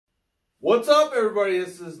What's up, everybody?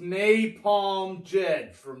 This is Napalm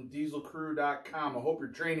Jed from dieselcrew.com. I hope your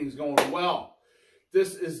training's going well.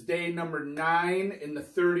 This is day number 9 in the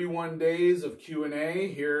 31 days of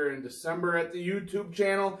Q&A here in December at the YouTube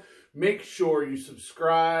channel. Make sure you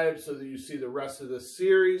subscribe so that you see the rest of this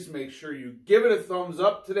series. Make sure you give it a thumbs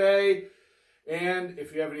up today. And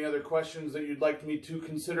if you have any other questions that you'd like me to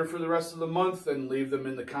consider for the rest of the month, then leave them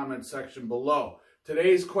in the comment section below.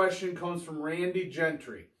 Today's question comes from Randy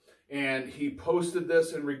Gentry. And he posted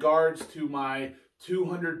this in regards to my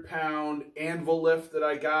 200-pound anvil lift that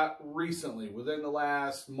I got recently, within the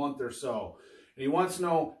last month or so. And he wants to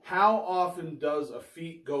know, how often does a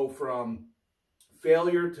feat go from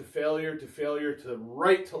failure to failure to failure to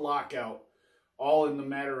right to lockout, all in the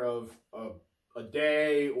matter of a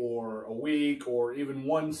day or a week or even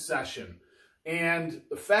one session? And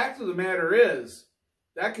the fact of the matter is,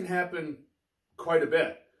 that can happen quite a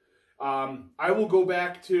bit. I will go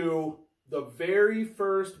back to the very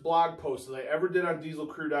first blog post that I ever did on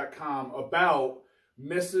dieselcrew.com about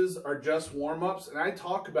misses are just warm-ups, and I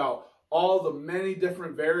talk about all the many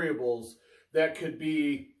different variables that could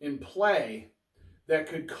be in play that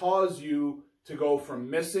could cause you to go from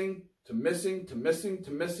missing to missing to missing to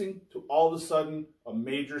missing to all of a sudden a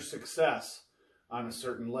major success on a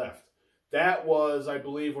certain lift. That was, I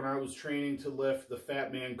believe, when I was training to lift the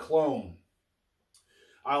Fat Man Clone.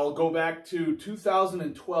 I'll go back to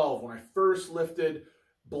 2012 when I first lifted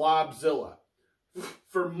Blobzilla.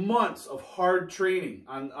 For months of hard training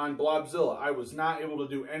on Blobzilla, I was not able to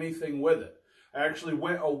do anything with it. I actually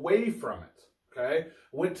went away from it, okay?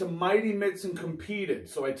 Went to Mighty Mitts and competed,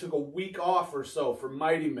 so I took a week off or so for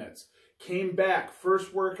Mighty Mitts. Came back,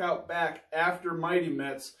 first workout back after Mighty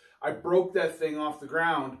Mitts, I broke that thing off the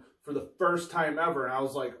ground for the first time ever, and I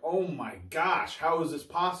was like, oh my gosh, how is this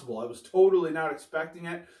possible? I was totally not expecting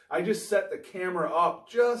it. I just set the camera up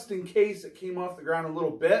just in case it came off the ground a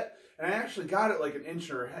little bit, and I actually got it like an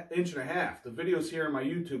inch and a half. The video's here on my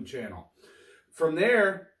YouTube channel. From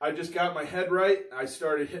there, I just got my head right. I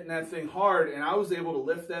started hitting that thing hard, and I was able to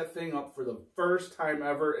lift that thing up for the first time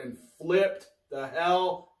ever and flipped the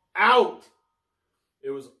hell out.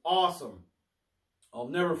 It was awesome. I'll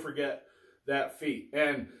never forget that feat.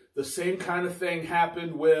 And the same kind of thing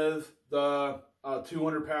happened with the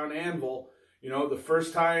 200-pound anvil. You know, the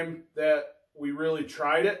first time that we really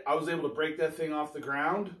tried it, I was able to break that thing off the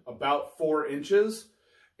ground about 4 inches.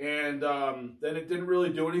 And then it didn't really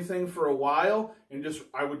do anything for a while. And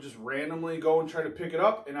I would just randomly go and try to pick it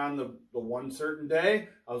up. And on the one certain day,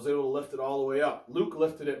 I was able to lift it all the way up. Luke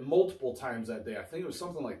lifted it multiple times that day. I think it was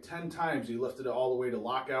something like 10 times he lifted it all the way to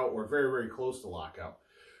lockout, or very, very close to lockout.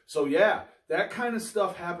 So yeah, that kind of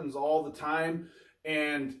stuff happens all the time,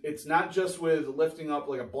 and it's not just with lifting up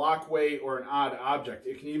like a block weight or an odd object.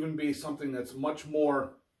 It can even be something that's much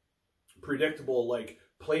more predictable, like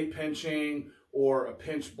plate pinching or a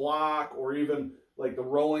pinch block, or even like the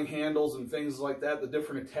rolling handles and things like that, the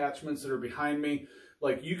different attachments that are behind me.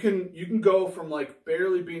 Like you can go from like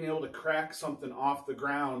barely being able to crack something off the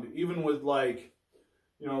ground, even with like,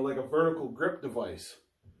 you know, like a vertical grip device.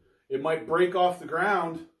 It might break off the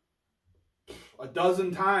ground a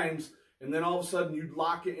dozen times, and then all of a sudden you'd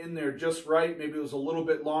lock it in there just right. Maybe it was a little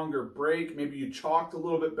bit longer break. Maybe you chalked a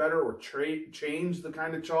little bit better, or changed the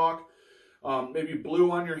kind of chalk. Maybe you blew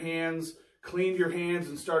on your hands, cleaned your hands,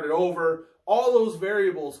 and started over. All those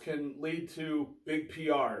variables can lead to big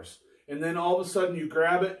PRs. And then all of a sudden you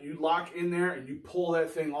grab it, you lock in there, and you pull that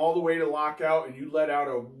thing all the way to lockout, and you let out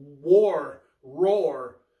a roar,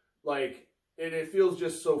 like, and it feels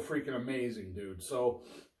just so freaking amazing, dude. So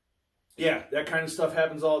yeah, that kind of stuff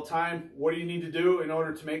happens all the time. What do you need to do in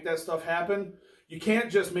order to make that stuff happen? You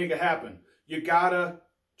can't just make it happen. You gotta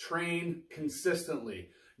train consistently.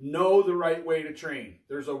 Know the right way to train.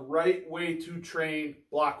 There's a right way to train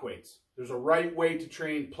block weights. There's a right way to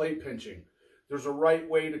train plate pinching. There's a right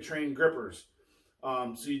way to train grippers.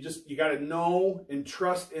 So you gotta know and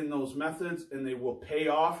trust in those methods, and they will pay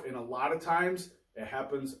off. And a lot of times it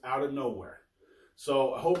happens out of nowhere.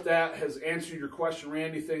 So I hope that has answered your question,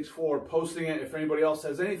 Randy. Thanks for posting it. If anybody else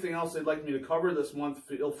has anything else they'd like me to cover this month,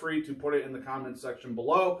 feel free to put it in the comment section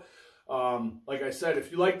below. Like I said,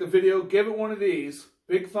 if you like the video, give it one of these.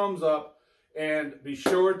 Big thumbs up. And be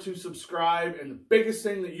sure to subscribe. And the biggest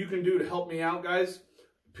thing that you can do to help me out, guys,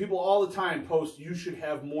 people all the time post, you should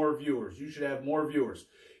have more viewers. You should have more viewers.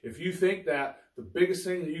 If you think that, the biggest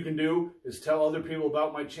thing that you can do is tell other people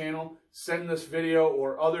about my channel. Send this video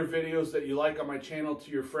or other videos that you like on my channel to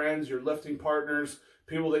your friends, your lifting partners,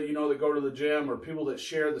 people that you know that go to the gym, or people that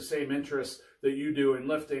share the same interests that you do in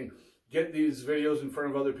lifting. Get these videos in front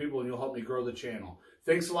of other people, and you'll help me grow the channel.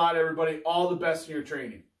 Thanks a lot, everybody. All the best in your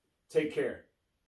training. Take care.